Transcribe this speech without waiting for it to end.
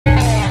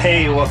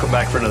Hey, welcome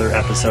back for another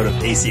episode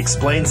of AC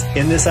Explains.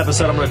 In this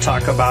episode, I'm going to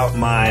talk about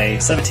my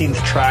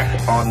 17th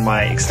track on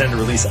my extended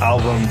release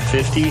album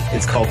 50.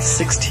 It's called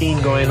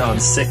 16 Going on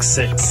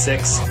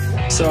 666.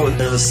 So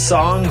there's a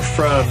song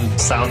from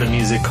Sound of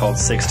Music called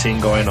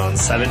 16 Going on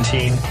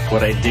 17.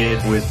 What I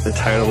did with the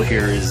title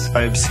here is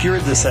I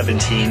obscured the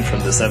 17 from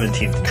the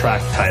 17th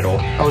track title.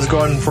 I was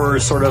going for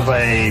sort of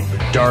a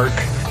dark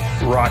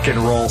rock and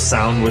roll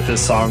sound with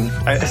this song.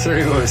 I thought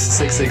it was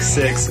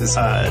 666 is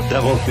a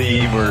devil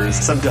theme or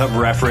some dumb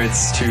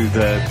reference to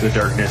the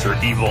darkness or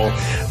evil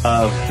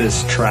of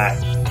this track.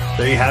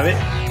 There you have it.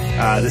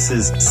 This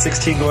is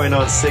 16 Going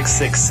on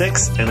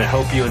 666, and I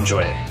hope you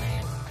enjoy it.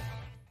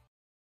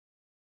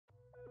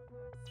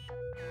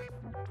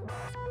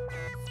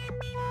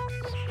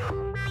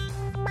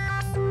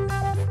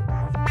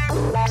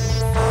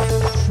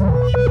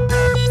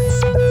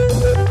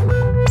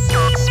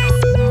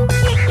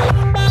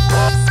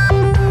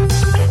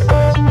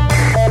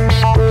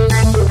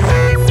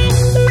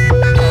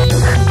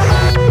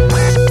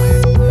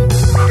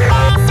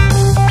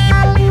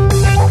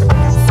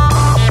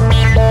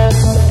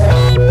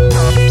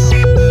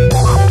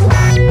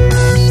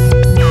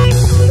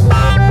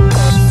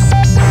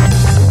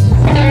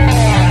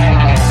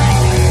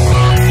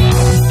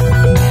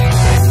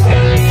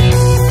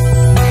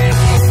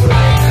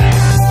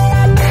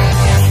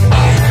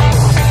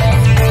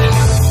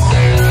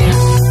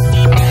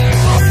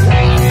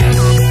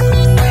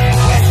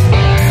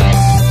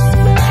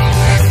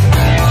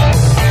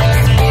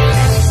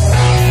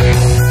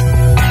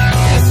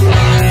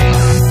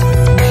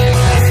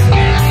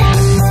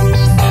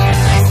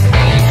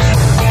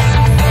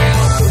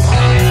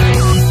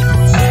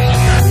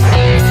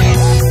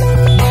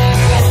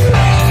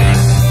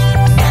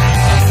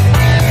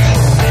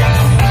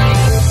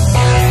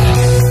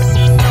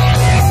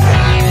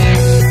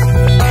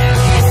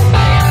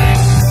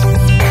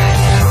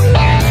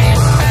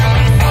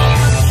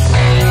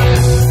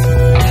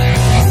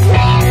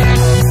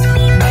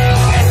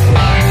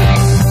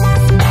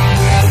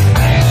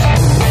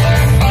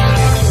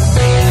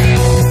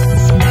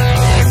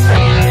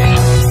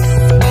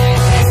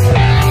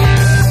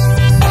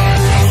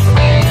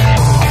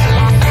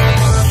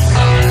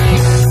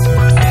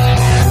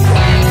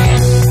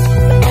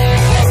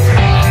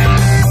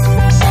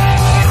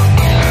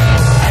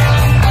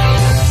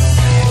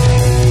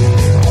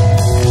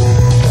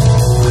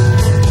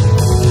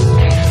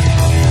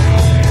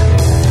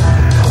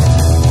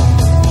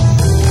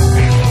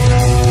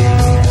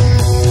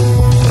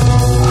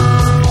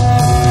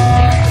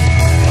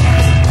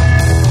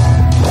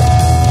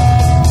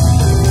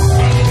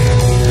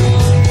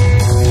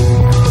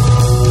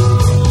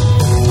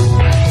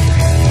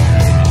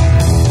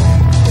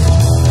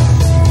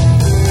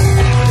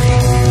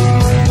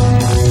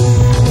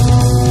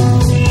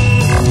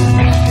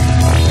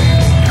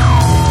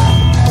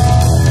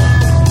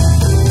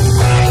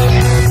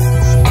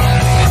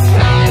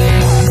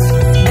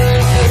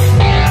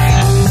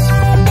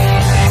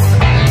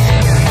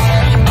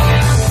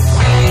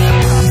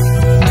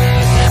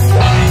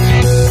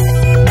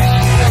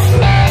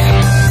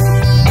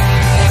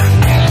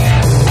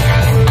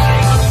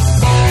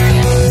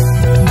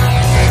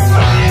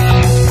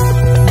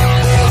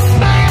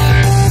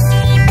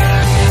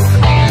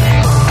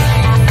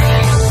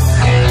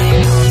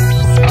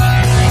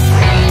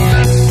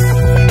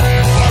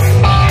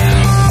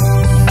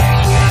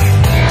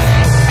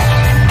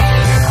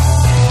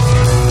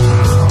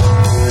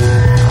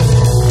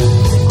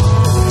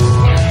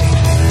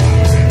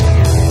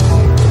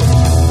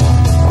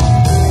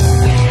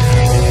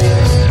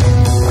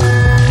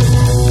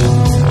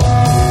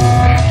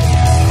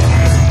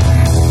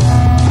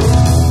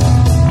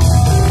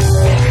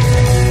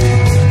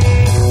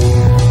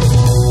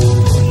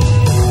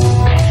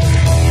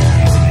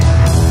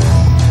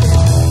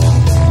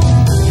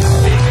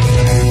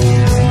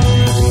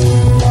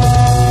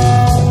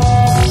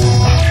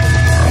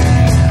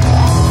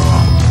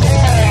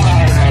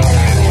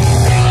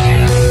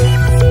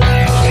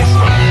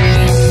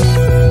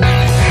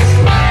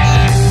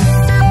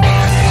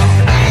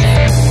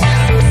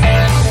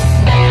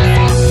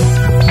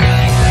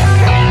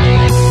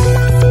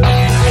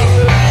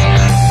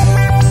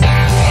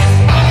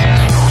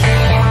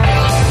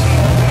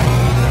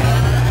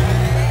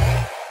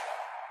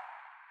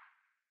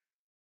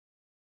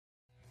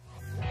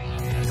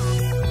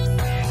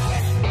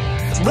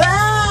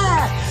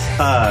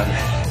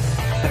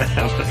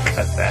 I'm gonna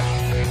cut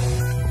that.